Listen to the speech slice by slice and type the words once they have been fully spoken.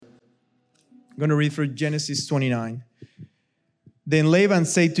going to read from Genesis 29. Then Laban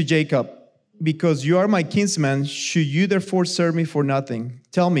said to Jacob, because you are my kinsman, should you therefore serve me for nothing?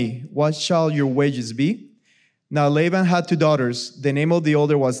 Tell me, what shall your wages be? Now Laban had 2 daughters. The name of the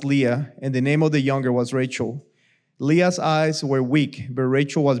older was Leah, and the name of the younger was Rachel. Leah's eyes were weak, but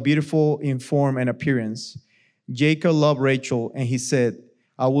Rachel was beautiful in form and appearance. Jacob loved Rachel, and he said,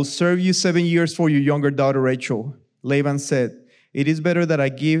 I will serve you 7 years for your younger daughter Rachel. Laban said, it is better that I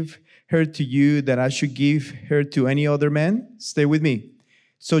give her to you than I should give her to any other man. Stay with me.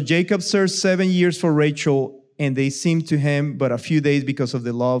 So Jacob served 7 years for Rachel, and they seemed to him but a few days because of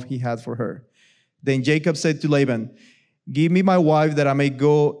the love he had for her. Then Jacob said to Laban, give me my wife that I may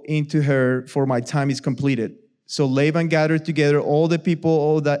go into her, for my time is completed. So Laban gathered together all the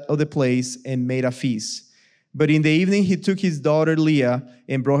people of the place and made a feast. But in the evening he took his daughter Leah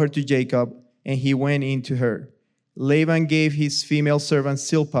and brought her to Jacob, and he went into her. Laban gave his female servant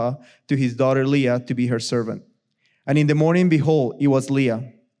Zilpah to his daughter Leah to be her servant. And in the morning, behold, it was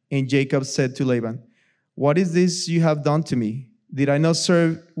Leah. And Jacob said to Laban, what is this you have done to me? Did I not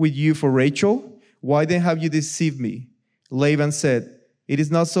serve with you for Rachel? Why then have you deceived me? Laban said, it is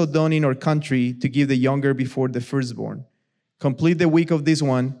not so done in our country to give the younger before the firstborn. Complete the week of this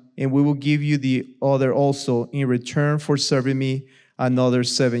one, and we will give you the other also in return for serving me another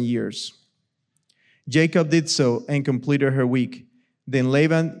 7 years. Jacob did so and completed her week. Then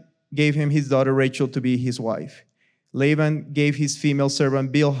Laban gave him his daughter Rachel to be his wife. Laban gave his female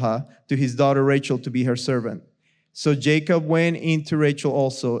servant Bilhah to his daughter Rachel to be her servant. So Jacob went into Rachel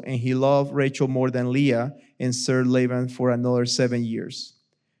also, and he loved Rachel more than Leah, and served Laban for another 7 years.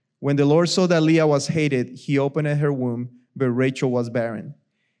 When the Lord saw that Leah was hated, he opened her womb, but Rachel was barren.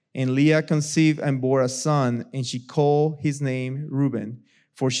 And Leah conceived and bore a son, and she called his name Reuben.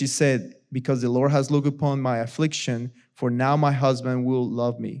 For she said, because the Lord has looked upon my affliction, for now my husband will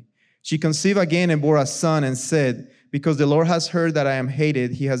love me. She conceived again and bore a son, and said, because the Lord has heard that I am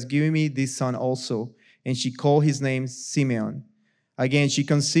hated, he has given me this son also. And she called his name Simeon. Again she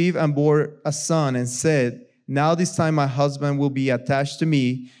conceived and bore a son, and said, now this time my husband will be attached to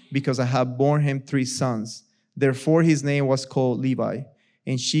me, because I have borne him 3 sons. Therefore his name was called Levi.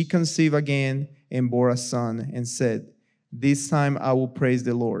 And she conceived again and bore a son, and said, this time I will praise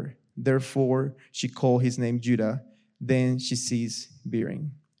the Lord. Therefore she called his name Judah. Then she ceased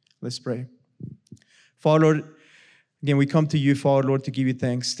bearing. Let's pray. Father, Lord, again, we come to you, Father, Lord, to give you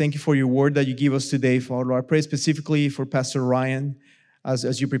thanks. Thank you for your word that you give us today, Father, Lord. I pray specifically for Pastor Ryan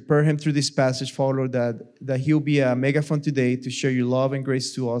as you prepare him through this passage, Father, Lord, that he'll be a megaphone today to share your love and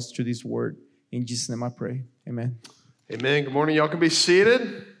grace to us through this word. In Jesus' name I pray. Amen. Amen. Good morning. Y'all can be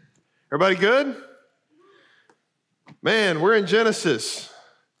seated. Everybody good? Man, we're in Genesis.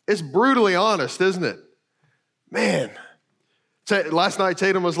 It's brutally honest, isn't it? Man. Last night,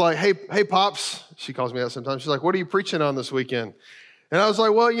 Tatum was like, hey, Pops. She calls me out sometimes. She's like, what are you preaching on this weekend? And I was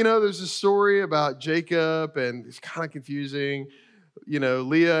like, well, there's this story about Jacob, and it's kind of confusing.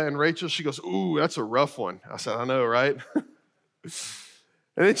 Leah and Rachel. She goes, ooh, that's a rough one. I said, I know, right?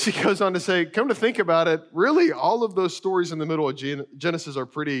 And then she goes on to say, come to think about it, really all of those stories in the middle of Genesis are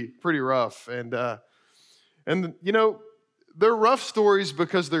pretty rough. And they're rough stories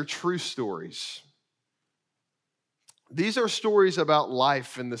because they're true stories. These are stories about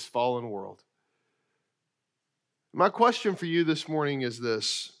life in this fallen world. My question for you this morning is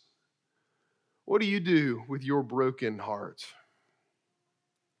this: what do you do with your broken heart?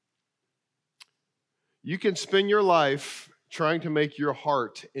 You can spend your life trying to make your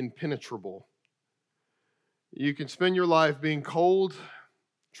heart impenetrable. You can spend your life being cold,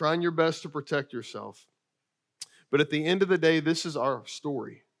 trying your best to protect yourself. But at the end of the day, this is our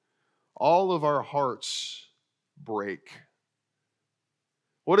story. All of our hearts break.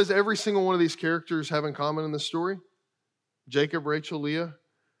 What does every single one of these characters have in common in this story? Jacob, Rachel, Leah.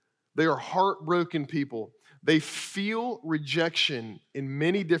 They are heartbroken people. They feel rejection in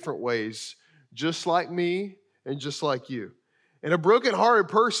many different ways, just like me and just like you. And a broken-hearted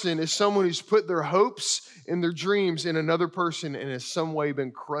person is someone who's put their hopes and their dreams in another person and in some way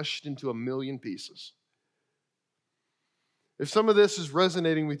been crushed into a million pieces. If some of this is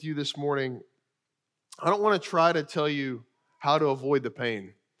resonating with you this morning, I don't want to try to tell you how to avoid the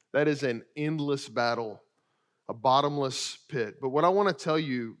pain. That is an endless battle, a bottomless pit. But what I want to tell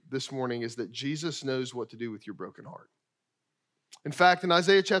you this morning is that Jesus knows what to do with your broken heart. In fact, in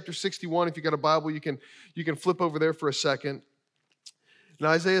Isaiah chapter 61, if you got a Bible, you can flip over there for a second. In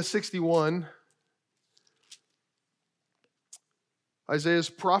Isaiah 61, Isaiah's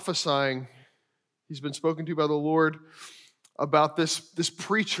prophesying. He's been spoken to by the Lord about this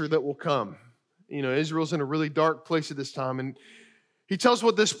preacher that will come. Israel's in a really dark place at this time, and He tells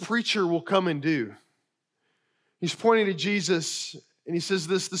what this preacher will come and do. He's pointing to Jesus, and he says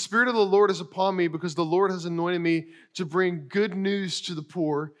this, "The Spirit of the Lord is upon me because the Lord has anointed me to bring good news to the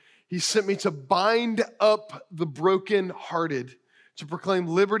poor. He sent me to bind up the brokenhearted, to proclaim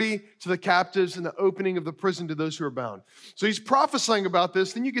liberty to the captives and the opening of the prison to those who are bound." So he's prophesying about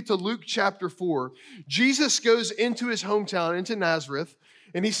this. Then you get to Luke chapter 4. Jesus goes into his hometown, into Nazareth,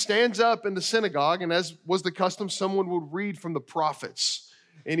 and he stands up in the synagogue, and as was the custom, someone would read from the prophets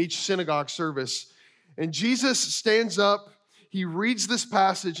in each synagogue service. And Jesus stands up, he reads this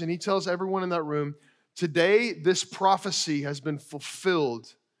passage, and he tells everyone in that room, "Today this prophecy has been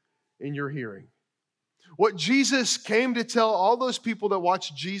fulfilled in your hearing." What Jesus came to tell all those people that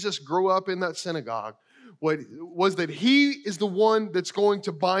watched Jesus grow up in that synagogue was that he is the one that's going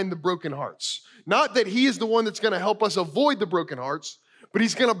to bind the broken hearts. Not that he is the one that's going to help us avoid the broken hearts, but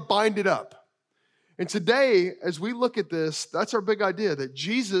he's going to bind it up. And today, as we look at this, that's our big idea, that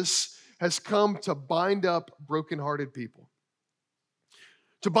Jesus has come to bind up brokenhearted people.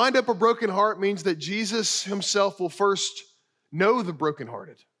 To bind up a broken heart means that Jesus himself will first know the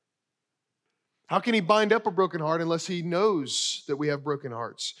brokenhearted. How can he bind up a broken heart unless he knows that we have broken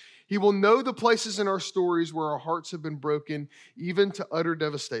hearts? He will know the places in our stories where our hearts have been broken, even to utter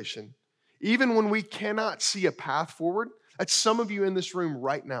devastation. Even when we cannot see a path forward. That's some of you in this room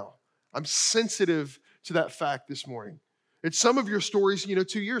right now. I'm sensitive to that fact this morning. It's some of your stories,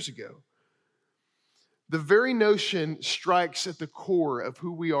 2 years ago. The very notion strikes at the core of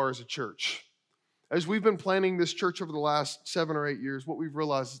who we are as a church. As we've been planning this church over the last 7 or 8 years, what we've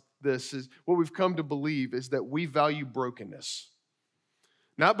realized what we've come to believe is that we value brokenness.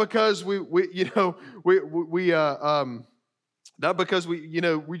 Not because we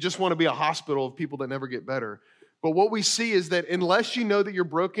just want to be a hospital of people that never get better. But what we see is that unless you know that you're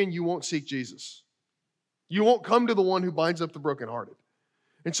broken, you won't seek Jesus. You won't come to the one who binds up the brokenhearted.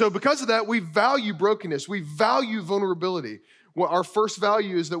 And so because of that, we value brokenness. We value vulnerability. Well, our first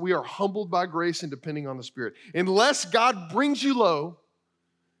value is that we are humbled by grace and depending on the Spirit. Unless God brings you low,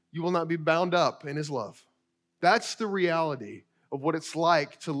 you will not be bound up in his love. That's the reality of what it's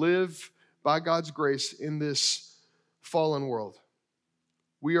like to live by God's grace in this fallen world.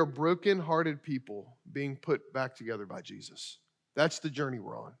 We are broken-hearted people being put back together by Jesus. That's the journey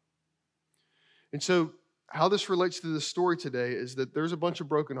we're on. And so how this relates to this story today is that there's a bunch of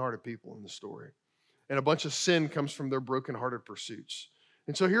broken-hearted people in the story. And a bunch of sin comes from their broken-hearted pursuits.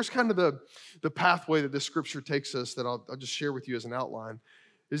 And so here's kind of the pathway that this scripture takes us that I'll just share with you as an outline,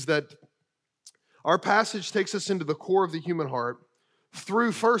 is that our passage takes us into the core of the human heart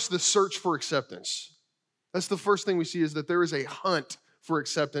through first the search for acceptance. That's the first thing we see, is that there is a hunt for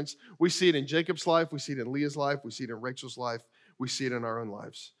acceptance. We see it in Jacob's life, we see it in Leah's life, we see it in Rachel's life, we see it in our own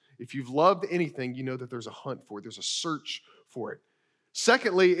lives. If you've loved anything, you know that there's a hunt for it, there's a search for it.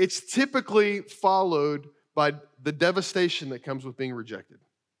 Secondly, it's typically followed by the devastation that comes with being rejected.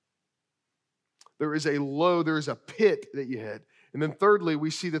 There is a pit that you hit. And then thirdly, we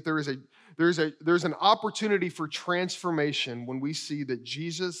see that there's an opportunity for transformation when we see that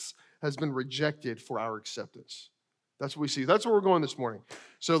Jesus has been rejected for our acceptance. That's what we see. That's where we're going this morning.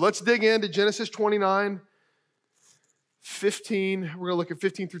 So let's dig into Genesis 29, 15. We're going to look at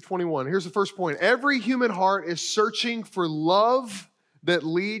 15 through 21. Here's the first point. Every human heart is searching for love that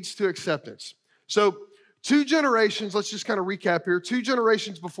leads to acceptance. So 2 generations, let's just kind of recap here. 2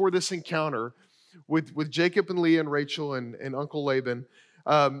 generations before this encounter with Jacob and Leah and Rachel and Uncle Laban,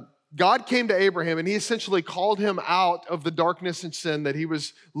 God came to Abraham and he essentially called him out of the darkness and sin that he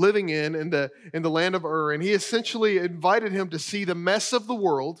was living in the land of Ur. And he essentially invited him to see the mess of the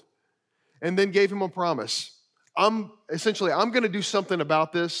world and then gave him a promise. I'm going to do something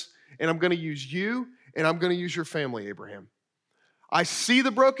about this, and I'm going to use you and I'm going to use your family, Abraham. I see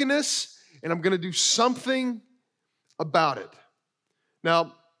the brokenness and I'm going to do something about it.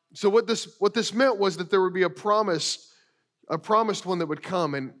 Now, so what this meant was that there would be a promised one that would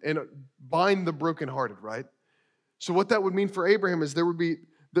come and bind the brokenhearted, right? So what that would mean for Abraham is there would be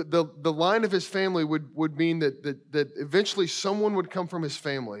the line of his family would mean that eventually someone would come from his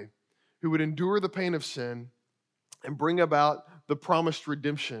family who would endure the pain of sin and bring about the promised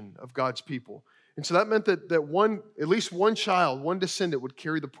redemption of God's people. And so that meant that at least one child, one descendant would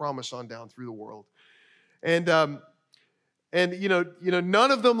carry the promise on down through the world. And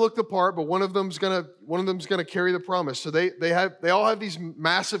none of them looked the part, but one of them's gonna carry the promise. So they all have these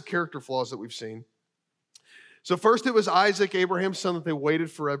massive character flaws that we've seen. So first it was Isaac, Abraham's son, that they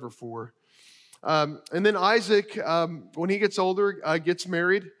waited forever for. And then Isaac, when he gets older, gets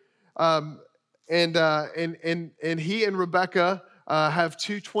married. And he and Rebekah have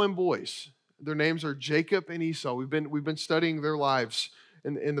 2 twin boys. Their names are Jacob and Esau. We've been studying their lives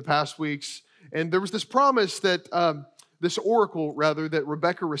in the past weeks. And there was this promise that, this oracle rather, that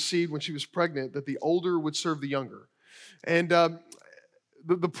Rebekah received when she was pregnant, that the older would serve the younger. And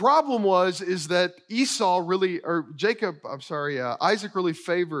the problem is that Isaac really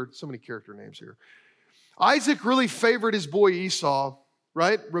favored, so many character names here. Isaac really favored his boy Esau,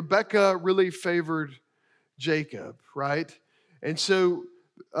 right? Rebekah really favored Jacob, right? And so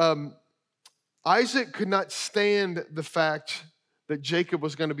Isaac could not stand the fact that Jacob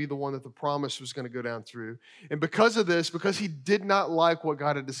was going to be the one that the promise was going to go down through. And because of this, because he did not like what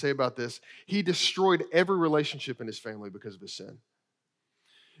God had to say about this, he destroyed every relationship in his family because of his sin.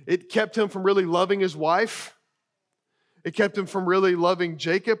 It kept him from really loving his wife. It kept him from really loving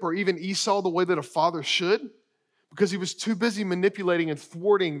Jacob or even Esau the way that a father should, because he was too busy manipulating and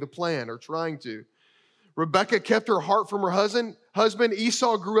thwarting the plan or trying to. Rebekah kept her heart from her husband.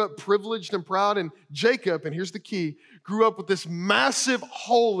 Esau grew up privileged and proud, and Jacob, and here's the key, grew up with this massive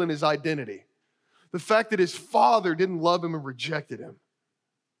hole in his identity. The fact that his father didn't love him and rejected him.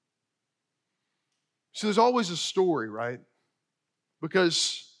 So there's always a story, right?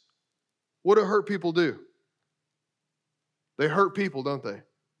 Because what do hurt people do? They hurt people, don't they?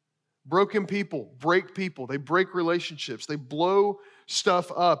 Broken people break people. They break relationships. They blow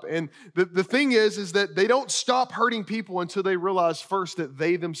stuff up. And the thing is that they don't stop hurting people until they realize first that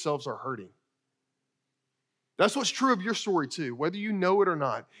they themselves are hurting. That's what's true of your story too, whether you know it or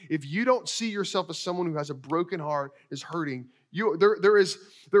not. If you don't see yourself as someone who has a broken heart, is hurting, there is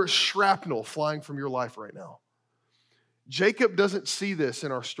shrapnel flying from your life right now. Jacob doesn't see this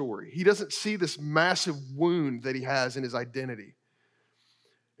in our story. He doesn't see this massive wound that he has in his identity.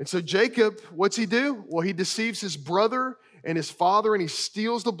 And so Jacob, what's he do? Well, he deceives his brother and his father, and he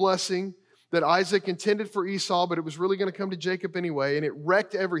steals the blessing that Isaac intended for Esau, but it was really going to come to Jacob anyway, and it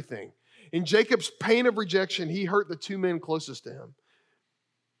wrecked everything. In Jacob's pain of rejection, he hurt the two men closest to him.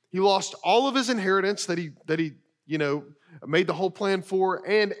 He lost all of his inheritance that he made the whole plan for,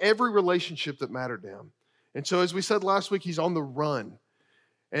 and every relationship that mattered to him. And so, as we said last week, he's on the run.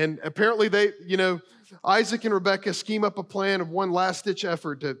 And apparently Isaac and Rebekah scheme up a plan of one last-ditch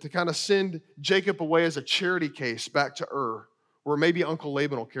effort to kind of send Jacob away as a charity case back to Ur, where maybe Uncle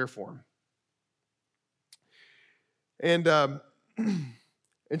Laban will care for him.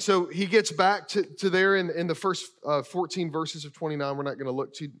 And so he gets back to there in the first 14 verses of 29. We're not going to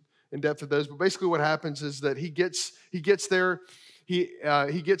look too in depth at those, but basically what happens is that he gets there. He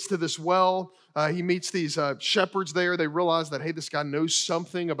gets to this well. He meets these shepherds there. They realize that, hey, this guy knows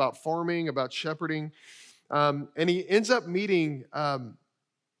something about farming, about shepherding. And he ends up seeing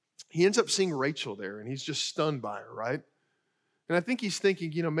Rachel there, and he's just stunned by her, right? And I think he's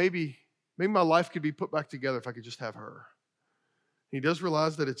thinking, maybe my life could be put back together if I could just have her. He does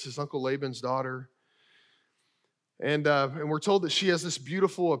realize that it's his Uncle Laban's daughter. And we're told that she has this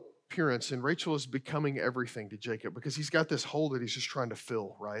beautiful appearance, and Rachel is becoming everything to Jacob because he's got this hole that he's just trying to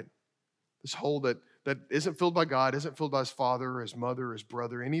fill, right? This hole that isn't filled by God, isn't filled by his father, his mother, his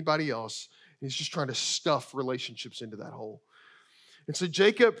brother, anybody else. He's just trying to stuff relationships into that hole. And so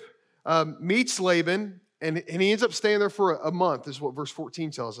Jacob meets Laban, and he ends up staying there for a month, is what verse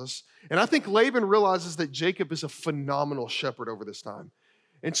 14 tells us. And I think Laban realizes that Jacob is a phenomenal shepherd over this time.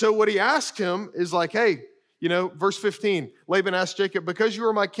 And so what he asked him is like, hey, verse 15, Laban asked Jacob, because you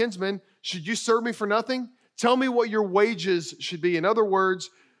are my kinsman, should you serve me for nothing? Tell me what your wages should be. In other words,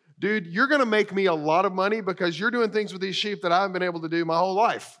 dude, you're going to make me a lot of money because you're doing things with these sheep that I haven't been able to do my whole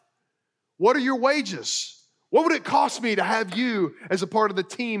life. What are your wages? What would it cost me to have you as a part of the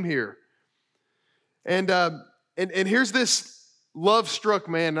team here? And here's this love-struck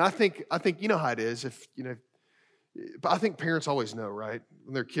man. And I think you know how it is. I think parents always know, right?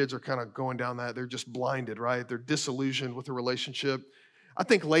 When their kids are kind of going down that, they're just blinded, right? They're disillusioned with the relationship. I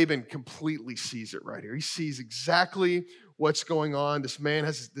think Laban completely sees it right here. He sees exactly what's going on. This man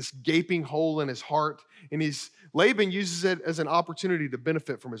has this gaping hole in his heart, and Laban uses it as an opportunity to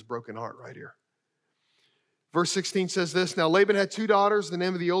benefit from his broken heart right here. Verse 16 says this, now Laban had two daughters. The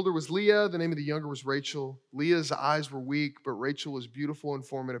name of the older was Leah. The name of the younger was Rachel. Leah's eyes were weak, but Rachel was beautiful in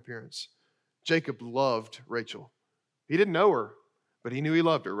form and appearance. Jacob loved Rachel. He didn't know her, but he knew he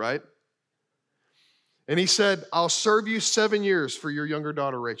loved her, right? And he said, I'll serve you 7 years for your younger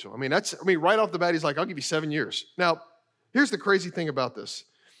daughter, Rachel. Right off the bat, he's like, I'll give you 7 years. Now, here's the crazy thing about this.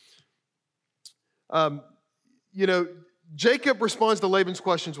 Jacob responds to Laban's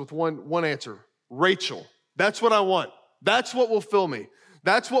questions with one answer, Rachel. That's what I want. That's what will fill me.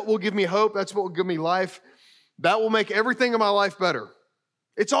 That's what will give me hope. That's what will give me life. That will make everything in my life better.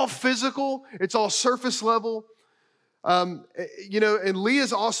 It's all physical. It's all surface level. And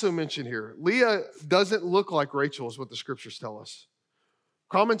Leah's also mentioned here. Leah doesn't look like Rachel is what the scriptures tell us.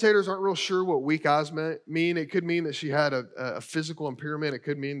 Commentators aren't real sure what weak eyes mean. It could mean that she had a physical impairment. It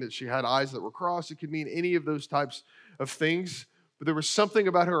could mean that she had eyes that were crossed. It could mean any of those types of things. But there was something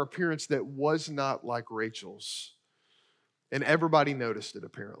about her appearance that was not like Rachel's. And everybody noticed it,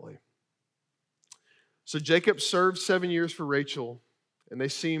 apparently. So Jacob served 7 years for Rachel, and they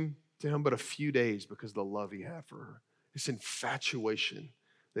seemed to him but a few days because of the love he had for her, this infatuation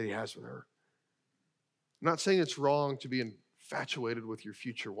that he has with her. I'm not saying it's wrong to be infatuated with your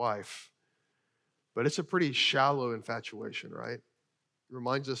future wife, but it's a pretty shallow infatuation, right? It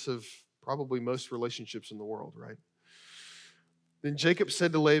reminds us of probably most relationships in the world, right? Then Jacob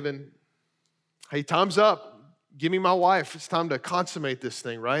said to Laban, hey, time's up. Give me my wife. It's time to consummate this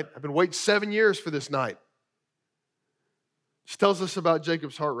thing, right? I've been waiting 7 years for this night. This tells us about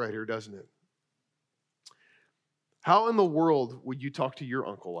Jacob's heart right here, doesn't it? How in the world would you talk to your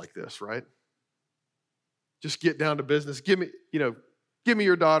uncle like this, right? Just get down to business. Give me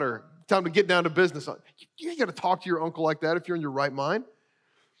your daughter. Time to get down to business. You ain't got to talk to your uncle like that if you're in your right mind.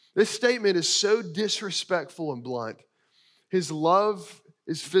 This statement is so disrespectful and blunt. His love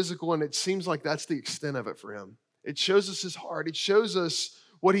is physical, and it seems like that's the extent of it for him. It shows us his heart. It shows us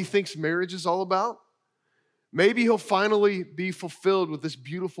what he thinks marriage is all about. Maybe he'll finally be fulfilled with this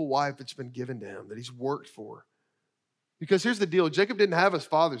beautiful wife that's been given to him, that he's worked for. Because here's the deal. Jacob didn't have his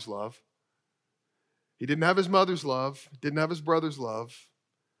father's love. He didn't have his mother's love. Didn't have his brother's love.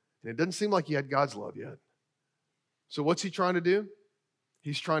 And it doesn't seem like he had God's love yet. So what's he trying to do?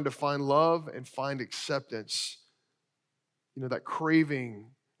 He's trying to find love and find acceptance. That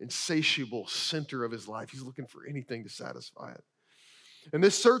craving, insatiable center of his life. He's looking for anything to satisfy it. And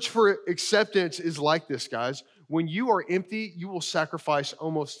this search for acceptance is like this, guys. When you are empty, you will sacrifice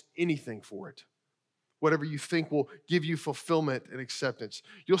almost anything for it. Whatever you think will give you fulfillment and acceptance.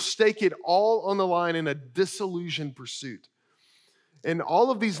 You'll stake it all on the line in a disillusioned pursuit. And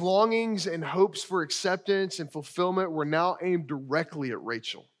all of these longings and hopes for acceptance and fulfillment were now aimed directly at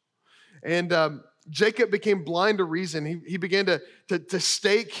Rachel. And Jacob became blind to reason. He began to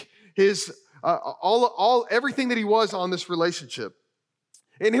stake his everything that he was on this relationship.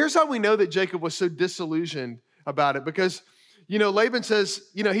 And here's how we know that Jacob was so disillusioned about it, because Laban says,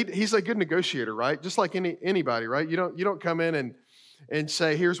 he's a good negotiator, right? Just like anybody, right? You don't come in and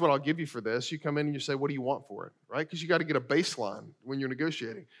say, here's what I'll give you for this. You come in and you say, what do you want for it, right? Because you got to get a baseline when you're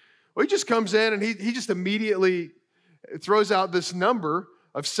negotiating. Well, he just comes in and he just immediately throws out this number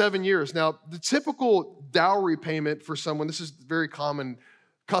of 7 years. Now, the typical dowry payment for someone, this is very common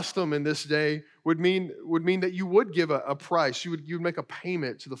custom in this day, would mean that you would give a price. You would make a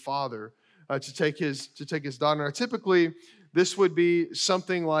payment to the father to take his daughter. Now, typically, this would be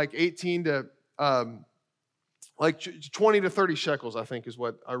something like 18 to like 20 to 30 shekels, I think is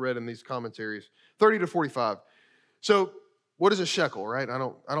what I read in these commentaries. 30 to 45. So what is a shekel, right? I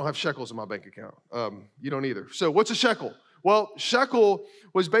don't have shekels in my bank account. You don't either. So what's a shekel? Well, shekel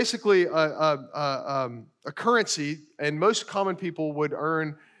was basically a currency, and most common people would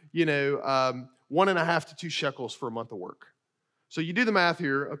earn, 1.5 to 2 shekels for a month of work. So you do the math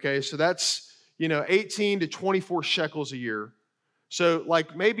here, okay? So that's 18 to 24 shekels a year. So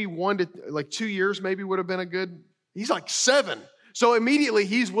like maybe 2 years maybe would have been a good. He's like 7. So immediately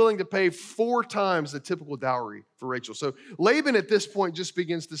he's willing to pay 4 times the typical dowry for Rachel. So Laban at this point just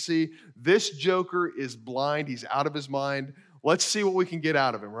begins to see this joker is blind. He's out of his mind. Let's see what we can get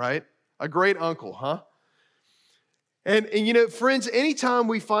out of him, right? A great uncle, huh? And friends, anytime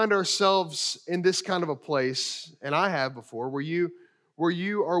we find ourselves in this kind of a place, and I have before, where you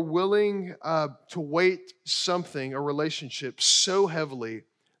are willing to weight something, a relationship, so heavily,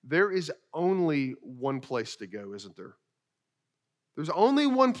 there is only one place to go, isn't there? There's only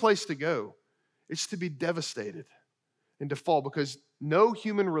one place to go. It's to be devastated and to fall, because no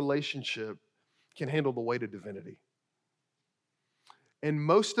human relationship can handle the weight of divinity. And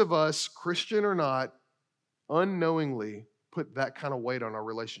most of us, Christian or not, unknowingly put that kind of weight on our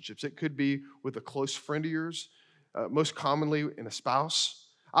relationships. It could be with a close friend of yours, most commonly in a spouse.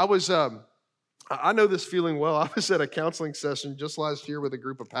 I know this feeling well. I was at a counseling session just last year with a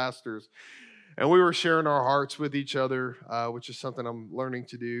group of pastors, and we were sharing our hearts with each other, which is something I'm learning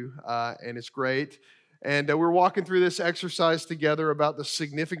to do, and it's great. And we were walking through this exercise together about the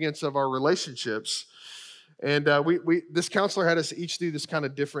significance of our relationships. And this counselor had us each do this kind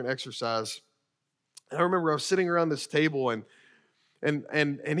of different exercise. And I remember I was sitting around this table, and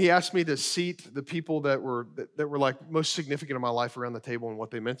he asked me to seat the people that were like most significant in my life around the table and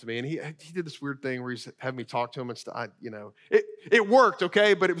what they meant to me. And he did this weird thing where he had me talk to him and stuff. It worked,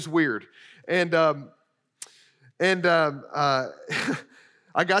 okay, but it was weird. And And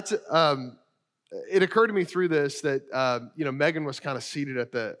I got to, it occurred to me through this that, Megan was kind of seated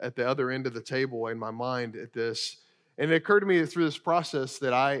at the other end of the table in my mind at this. And it occurred to me through this process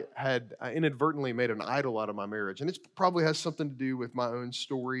that I had inadvertently made an idol out of my marriage. And it probably has something to do with my own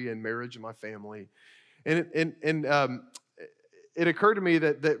story and marriage and my family. And it occurred to me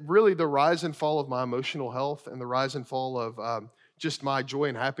that really the rise and fall of my emotional health and the rise and fall of just my joy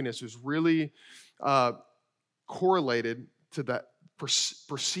and happiness was really correlated to that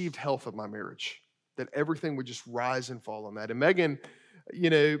perceived health of my marriage, that everything would just rise and fall on that. And Megan,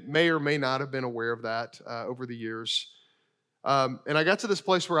 may or may not have been aware of that over the years. And I got to this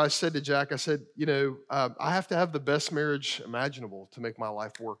place where I said to Jack, I said, I have to have the best marriage imaginable to make my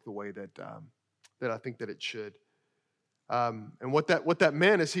life work the way that I think that it should. And what that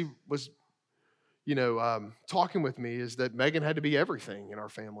meant as he was, talking with me is that Megan had to be everything in our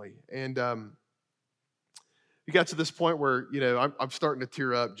family. And we got to this point where, I'm starting to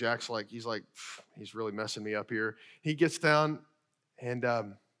tear up. Jack's he's really messing me up here. He gets down and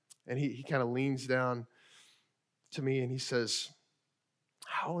he kind of leans down to me and he says,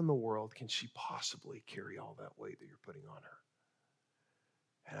 how in the world can she possibly carry all that weight that you're putting on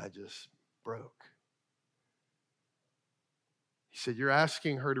her? And I just broke. He said, you're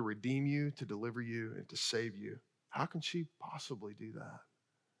asking her to redeem you, to deliver you, and to save you. How can she possibly do that?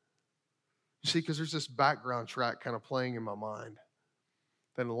 You see, because there's this background track kind of playing in my mind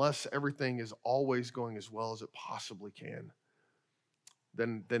that unless everything is always going as well as it possibly can,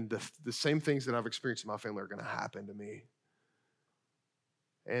 then the same things that I've experienced in my family are going to happen to me.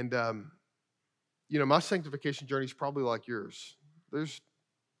 And, my sanctification journey is probably like yours. There's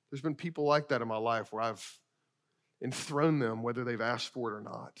been people like that in my life where I've enthroned them whether they've asked for it or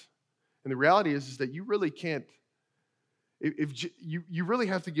not. And the reality is that you really can't, if you really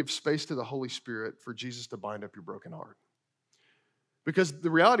have to give space to the Holy Spirit for Jesus to bind up your broken heart. Because the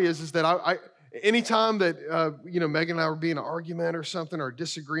reality is that I anytime that, Megan and I were being in an argument or something or a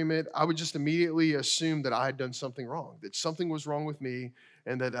disagreement, I would just immediately assume that I had done something wrong, that something was wrong with me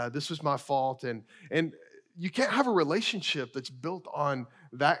and that this was my fault. And you can't have a relationship that's built on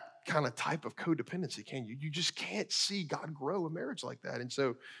that kind of type of codependency, can you? You just can't see God grow a marriage like that. And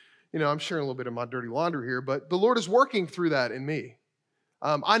so, I'm sharing a little bit of my dirty laundry here, but the Lord is working through that in me.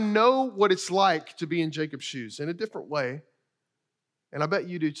 I know what it's like to be in Jacob's shoes in a different way, and I bet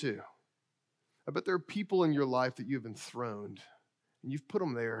you do too. I bet there are people in your life that you've enthroned, and you've put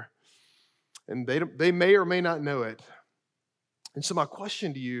them there, and they may or may not know it. And so my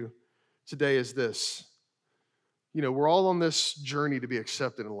question to you today is this. We're all on this journey to be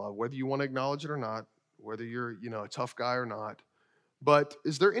accepted in love, whether you want to acknowledge it or not, whether you're, a tough guy or not. But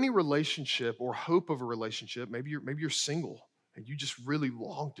is there any relationship or hope of a relationship? Maybe you're single and you just really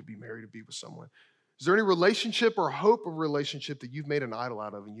long to be married, to be with someone. Is there any relationship or hope of a relationship that you've made an idol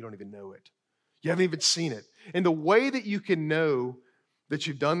out of and you don't even know it? You haven't even seen it. And the way that you can know that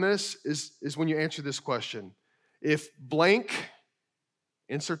you've done this is when you answer this question. If blank,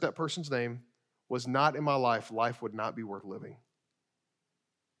 insert that person's name, was not in my life, life would not be worth living.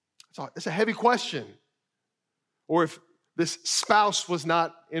 It's a heavy question. Or if this spouse was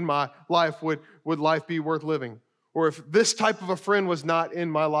not in my life, would life be worth living? Or if this type of a friend was not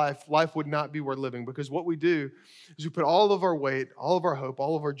in my life, life would not be worth living. Because what we do is we put all of our weight, all of our hope,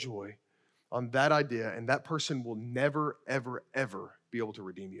 all of our joy on that idea, and that person will never, ever, ever be able to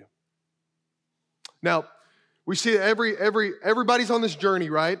redeem you. Now, we see everybody's on this journey,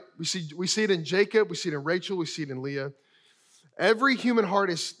 right? We see it in Jacob, we see it in Rachel, we see it in Leah. Every human heart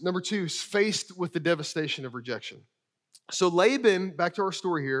is, number two, is faced with the devastation of rejection. So Laban, back to our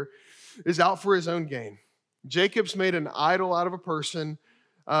story here, is out for his own gain. Jacob's made an idol out of a person.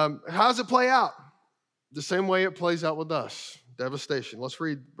 How does it play out? The same way it plays out with us, devastation. Let's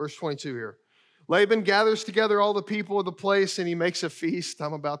read verse 22 here. Laban gathers together all the people of the place and he makes a feast.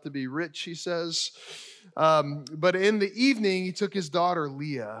 I'm about to be rich, he says. But in the evening, he took his daughter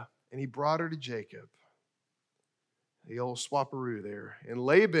Leah and he brought her to Jacob. The old swapperoo there. And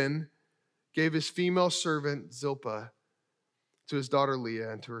Laban gave his female servant Zilpah to his daughter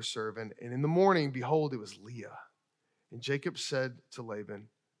Leah and to her servant. And in the morning, behold, it was Leah. And Jacob said to Laban,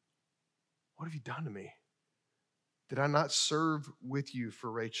 what have you done to me? Did I not serve with you for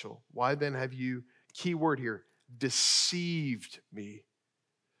Rachel? Why then have you, key word here, deceived me?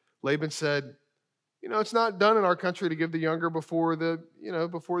 Laban said, it's not done in our country to give the younger before the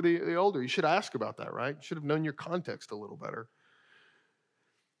older. You should ask about that, right? You should have known your context a little better.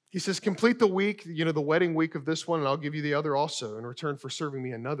 He says, complete the week, the wedding week of this one, and I'll give you the other also in return for serving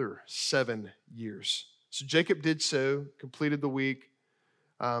me another 7 years. So Jacob did so, completed the week.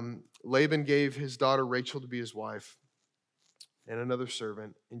 Laban gave his daughter Rachel to be his wife and another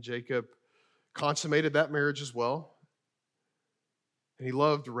servant, and Jacob consummated that marriage as well. And he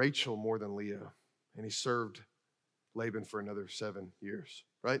loved Rachel more than Leah, and he served Laban for another 7 years,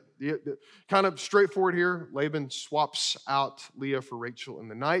 right? Kind of straightforward here. Laban swaps out Leah for Rachel in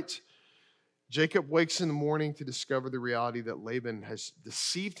the night. Jacob wakes in the morning to discover the reality that Laban has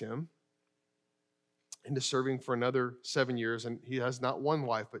deceived him into serving for another 7 years, and he has not one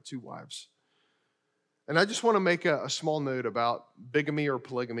wife, but 2 wives. And I just want to make a small note about bigamy or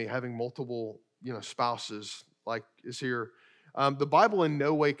polygamy, having multiple, spouses, like is here. The Bible in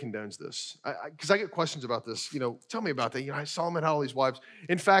no way condones this, because I get questions about this. Tell me about that. Solomon had all these wives.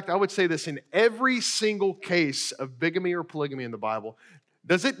 In fact, I would say this: in every single case of bigamy or polygamy in the Bible,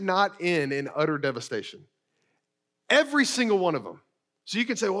 does it not end in utter devastation? Every single one of them. So you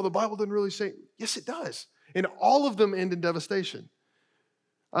can say, well, the Bible doesn't really say. Yes, it does. And all of them end in devastation.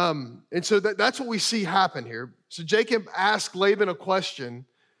 And so that's what we see happen here. So Jacob asked Laban a question,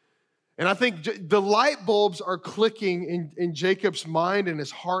 and I think the light bulbs are clicking in Jacob's mind and his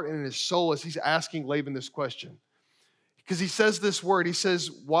heart and in his soul as he's asking Laban this question. Because he says this word, he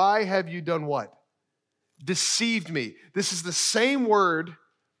says, why have you done what? Deceived me. This is the same word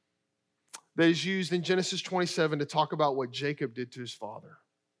that is used in Genesis 27 to talk about what Jacob did to his father.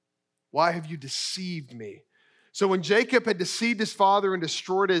 Why have you deceived me? So when Jacob had deceived his father and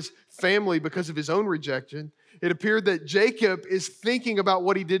destroyed his family because of his own rejection, it appeared that Jacob is thinking about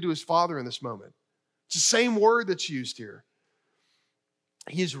what he did to his father in this moment. It's the same word that's used here.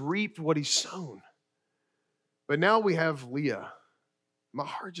 He has reaped what he's sown. But now we have Leah. My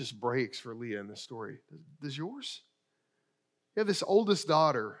heart just breaks for Leah in this story. Does yours? You have this oldest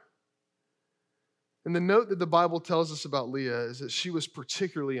daughter. And the note that the Bible tells us about Leah is that she was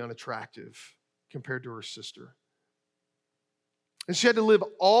particularly unattractive compared to her sister. And she had to live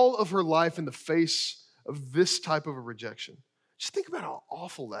all of her life in the face of this type of a rejection. Just think about how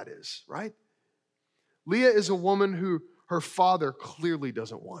awful that is, right? Leah is a woman who her father clearly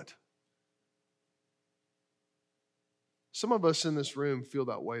doesn't want. Some of us in this room feel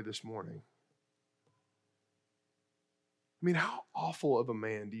that way this morning. I mean, how awful of a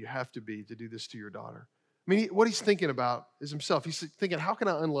man do you have to be to do this to your daughter? I mean, what he's thinking about is himself. He's thinking, how can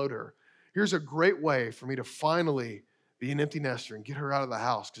I unload her? Here's a great way for me to finally be an empty nester and get her out of the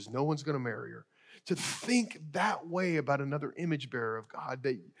house because no one's going to marry her. To think that way about another image bearer of God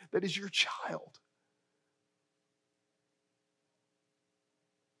that is your child.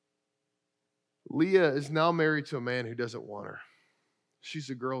 Leah is now married to a man who doesn't want her. She's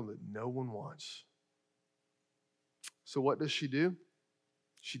a girl that no one wants. So what does she do?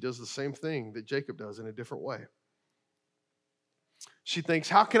 She does the same thing that Jacob does in a different way. She thinks,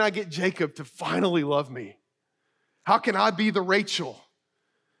 how can I get Jacob to finally love me? How can I be the Rachel?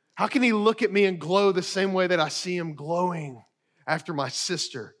 How can he look at me and glow the same way that I see him glowing after my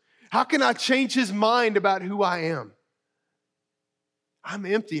sister? How can I change his mind about who I am? I'm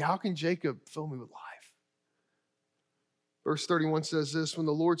empty. How can Jacob fill me with life? Verse 31 says this: when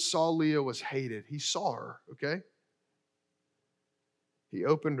the Lord saw Leah was hated, he saw her, okay? He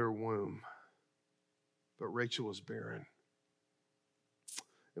opened her womb, but Rachel was barren.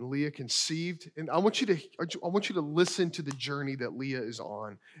 And Leah conceived. And I want you to listen to the journey that Leah is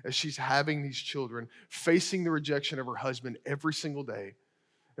on as she's having these children, facing the rejection of her husband every single day,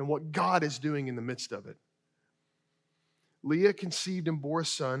 and what God is doing in the midst of it. Leah conceived and bore a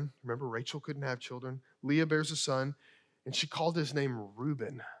son. Remember, Rachel couldn't have children. Leah bears a son, and she called his name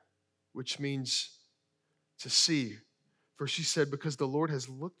Reuben, which means to see. For she said, because the Lord has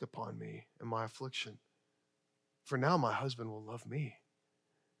looked upon me in my affliction. For now my husband will love me.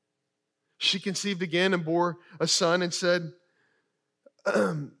 She conceived again and bore a son and said,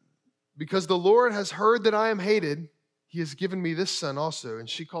 because the Lord has heard that I am hated, he has given me this son also. And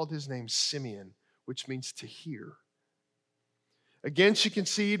she called his name Simeon, which means to hear. Again, she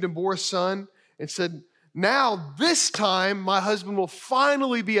conceived and bore a son and said, now this time my husband will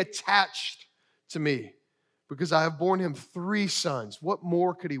finally be attached to me because I have borne him 3 sons. What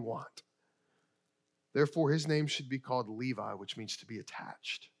more could he want? Therefore, his name should be called Levi, which means to be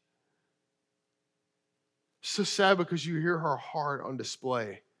attached. So sad because you hear her heart on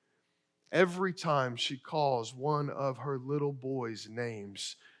display. Every time she calls one of her little boys'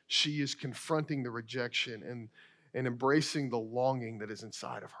 names, she is confronting the rejection and embracing the longing that is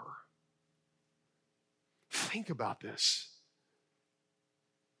inside of her. Think about this.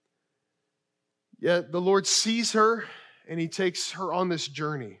 Yet the Lord sees her and he takes her on this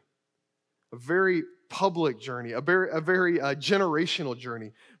journey, a very public journey, a very generational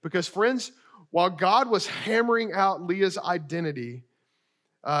journey. Because friends, while God was hammering out Leah's identity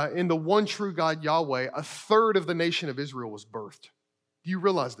in the one true God, Yahweh, a third of the nation of Israel was birthed. Do you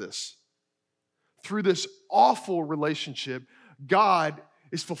realize this? Through this awful relationship, God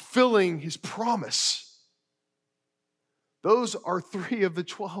is fulfilling his promise. Those are 3 of the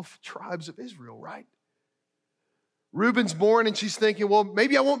 12 tribes of Israel, right? Reuben's born and she's thinking, well,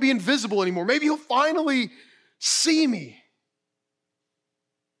 maybe I won't be invisible anymore. Maybe he'll finally see me.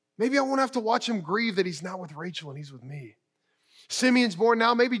 Maybe I won't have to watch him grieve that he's not with Rachel and he's with me. Simeon's born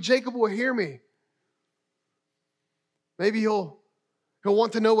now. Maybe Jacob will hear me. Maybe he'll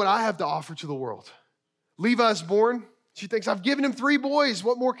want to know what I have to offer to the world. Levi's born. She thinks, I've given him 3 boys.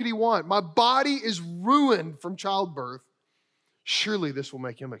 What more could he want? My body is ruined from childbirth. Surely this will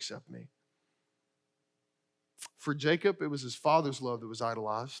make him accept me. For Jacob, it was his father's love that was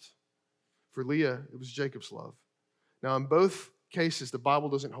idolized. For Leah, it was Jacob's love. Now, in both cases, the Bible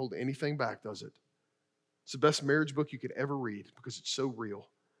doesn't hold anything back, does it? It's the best marriage book you could ever read because it's so real.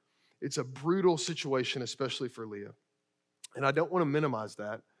 It's a brutal situation, especially for Leah. And I don't want to minimize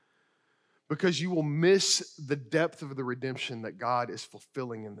that because you will miss the depth of the redemption that God is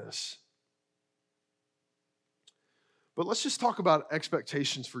fulfilling in this. But let's just talk about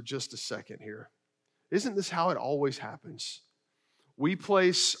expectations for just a second here. Isn't this how it always happens? We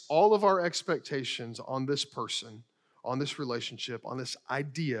place all of our expectations on this person, on this relationship, on this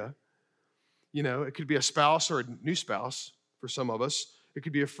idea. You know, it could be a spouse or a new spouse for some of us. It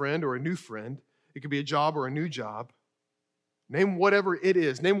could be a friend or a new friend. It could be a job or a new job. Name whatever it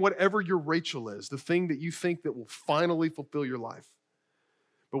is. Name whatever your Rachel is, the thing that you think that will finally fulfill your life.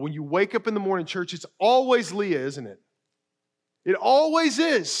 But when you wake up in the morning, church, it's always Leah, isn't it? It always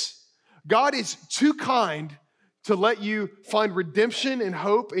is. God is too kind to let you find redemption and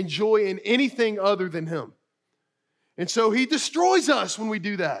hope and joy in anything other than him. And so he destroys us when we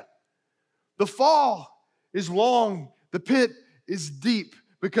do that. The fall is long, the pit is deep,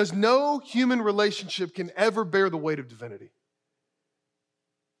 because no human relationship can ever bear the weight of divinity.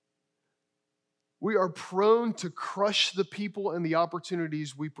 We are prone to crush the people and the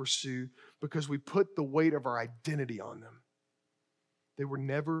opportunities we pursue because we put the weight of our identity on them. They were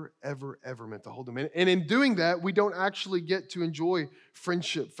never, ever, ever meant to hold them. And in doing that, we don't actually get to enjoy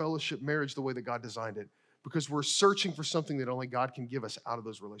friendship, fellowship, marriage the way that God designed it because we're searching for something that only God can give us out of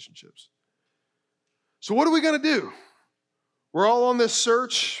those relationships. So what are we going to do? We're all on this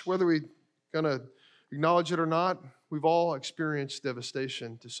search, whether we're going to acknowledge it or not. We've all experienced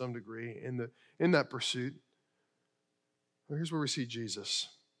devastation to some degree in that pursuit. Well, here's where we see Jesus.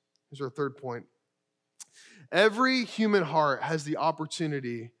 Here's our third point. Every human heart has the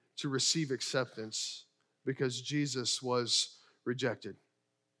opportunity to receive acceptance because Jesus was rejected.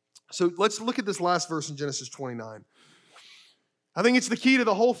 So let's look at this last verse in Genesis 29. I think it's the key to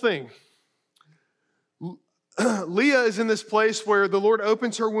the whole thing. Leah is in this place where the Lord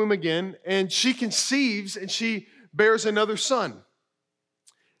opens her womb again, and she conceives, and she bears another son.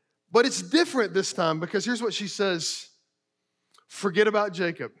 But it's different this time because here's what she says. Forget about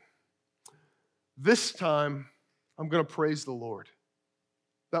Jacob. This time, I'm going to praise the Lord.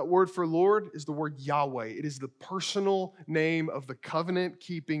 That word for Lord is the word Yahweh. It is the personal name of the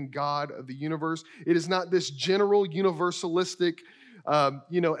covenant-keeping God of the universe. It is not this general, universalistic,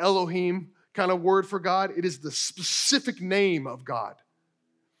 Elohim kind of word for God. It is the specific name of God.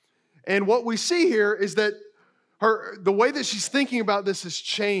 And what we see here is that the way that she's thinking about this has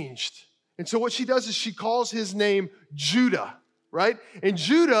changed. And so what she does is she calls his name Judah, right? And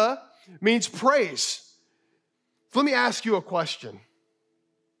Judah means praise. So let me ask you a question.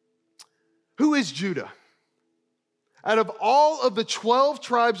 Who is Judah? Out of all of the 12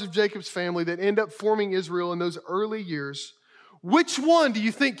 tribes of Jacob's family that end up forming Israel in those early years, which one do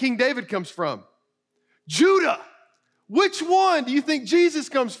you think King David comes from? Judah. Which one do you think Jesus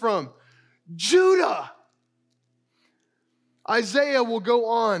comes from? Judah. Isaiah will go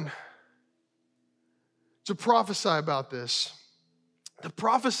on to prophesy about this, to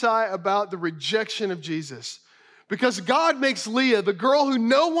prophesy about the rejection of Jesus. Because God makes Leah, the girl who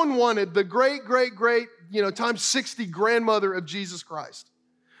no one wanted, the great, times 60 grandmother of Jesus Christ.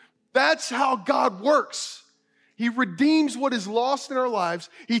 That's how God works. He redeems what is lost in our lives.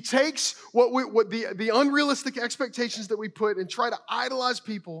 He takes the unrealistic expectations that we put and try to idolize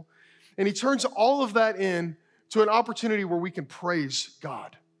people, and he turns all of that in to an opportunity where we can praise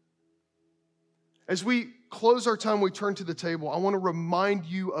God. As we close our time, we turn to the table, I want to remind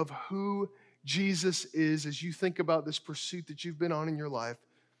you of who Jesus is as you think about this pursuit that you've been on in your life,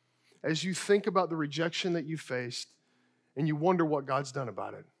 as you think about the rejection that you faced, and you wonder what God's done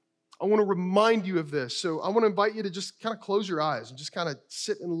about it. I want to remind you of this. So I want to invite you to just kind of close your eyes and just kind of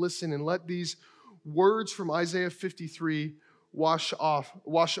sit and listen and let these words from Isaiah 53 wash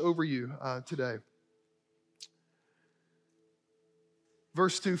over you today.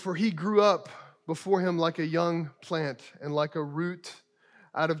 Verse 2, for he grew up before him like a young plant and like a root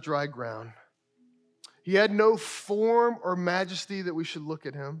out of dry ground. He had no form or majesty that we should look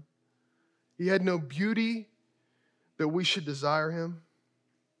at him. He had no beauty that we should desire him.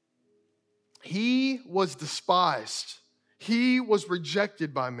 He was despised. He was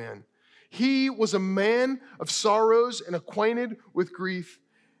rejected by men. He was a man of sorrows and acquainted with grief.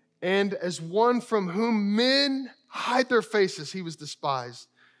 And as one from whom men hide their faces, he was despised,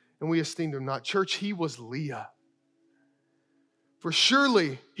 and we esteemed him not. Church, he was Leah. For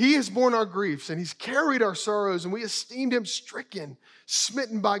surely he has borne our griefs, and he's carried our sorrows, and we esteemed him stricken,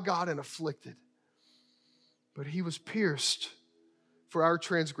 smitten by God, and afflicted. But he was pierced for our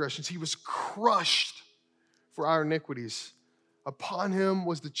transgressions. He was crushed for our iniquities. Upon him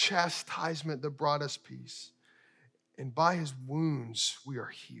was the chastisement that brought us peace, and by his wounds we are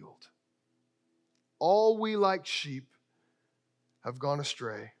healed. All we like sheep have gone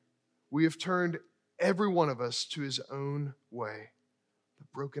astray. We have turned every one of us to his own way, the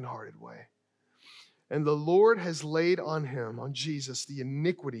brokenhearted way. And the Lord has laid on him, on Jesus, the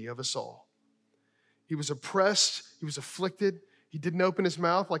iniquity of us all. He was oppressed, he was afflicted. He didn't open his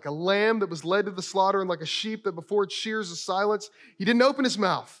mouth, like a lamb that was led to the slaughter and like a sheep that before its shears is silenced. He didn't open his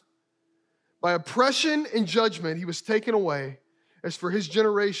mouth. By oppression and judgment, he was taken away. As for his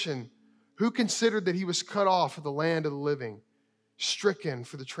generation, who considered that he was cut off of the land of the living, stricken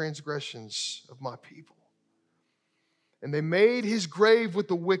for the transgressions of my people? And they made his grave with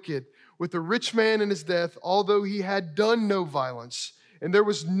the wicked, with the rich man in his death, although he had done no violence, and there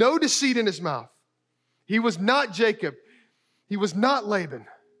was no deceit in his mouth. He was not Jacob. He was not Laban.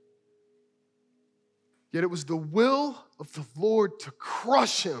 Yet it was the will of the Lord to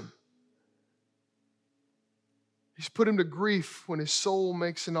crush him. He's put him to grief when his soul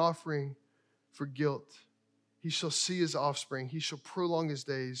makes an offering for guilt. He shall see his offspring. He shall prolong his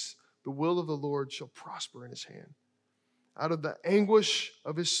days. The will of the Lord shall prosper in his hand. Out of the anguish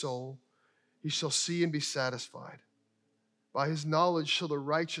of his soul, he shall see and be satisfied. By his knowledge shall the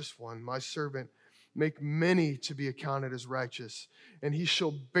righteous one, my servant, make many to be accounted as righteous, and he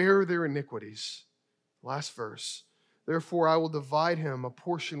shall bear their iniquities. Last verse. Therefore I will divide him a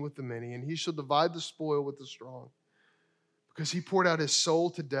portion with the many, and he shall divide the spoil with the strong. Because he poured out his soul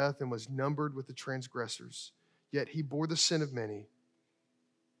to death and was numbered with the transgressors. Yet he bore the sin of many,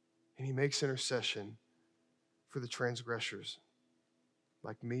 and he makes intercession for the transgressors,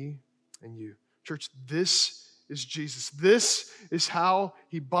 like me and you. Church, this is Jesus. This is how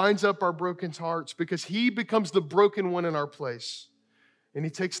he binds up our broken hearts, because he becomes the broken one in our place, and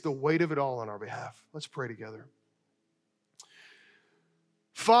he takes the weight of it all on our behalf. Let's pray together.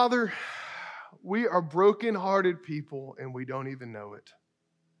 Father, we are broken-hearted people, and we don't even know it.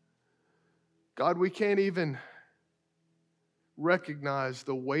 God, we can't even recognize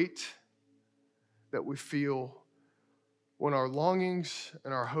the weight that we feel when our longings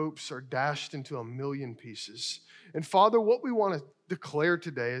and our hopes are dashed into a million pieces. And Father, what we want to declare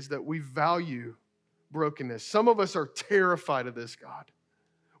today is that we value brokenness. Some of us are terrified of this, God.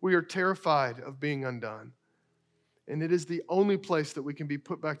 We are terrified of being undone. And it is the only place that we can be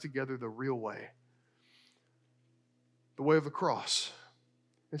put back together the real way, the way of the cross.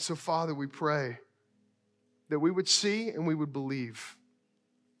 And so, Father, we pray that we would see and we would believe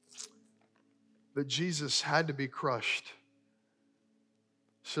that Jesus had to be crushed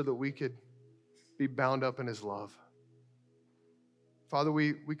so that we could be bound up in his love. Father,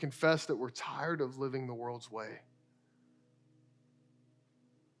 we confess that we're tired of living the world's way.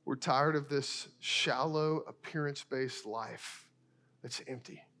 We're tired of this shallow, appearance-based life that's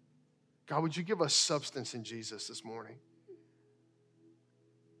empty. God, would you give us substance in Jesus this morning?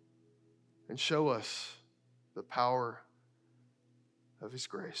 And show us the power of his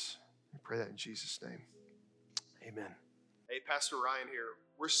grace. We pray that in Jesus' name. Amen. Hey, Pastor Ryan here.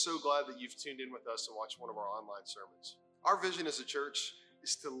 We're so glad that you've tuned in with us and watched one of our online sermons. Our vision as a church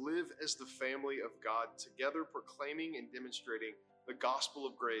is to live as the family of God, together proclaiming and demonstrating the gospel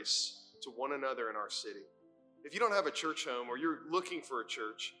of grace to one another in our city. If you don't have a church home or you're looking for a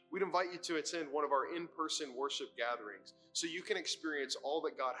church, we'd invite you to attend one of our in-person worship gatherings so you can experience all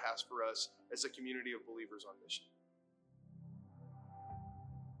that God has for us as a community of believers on mission.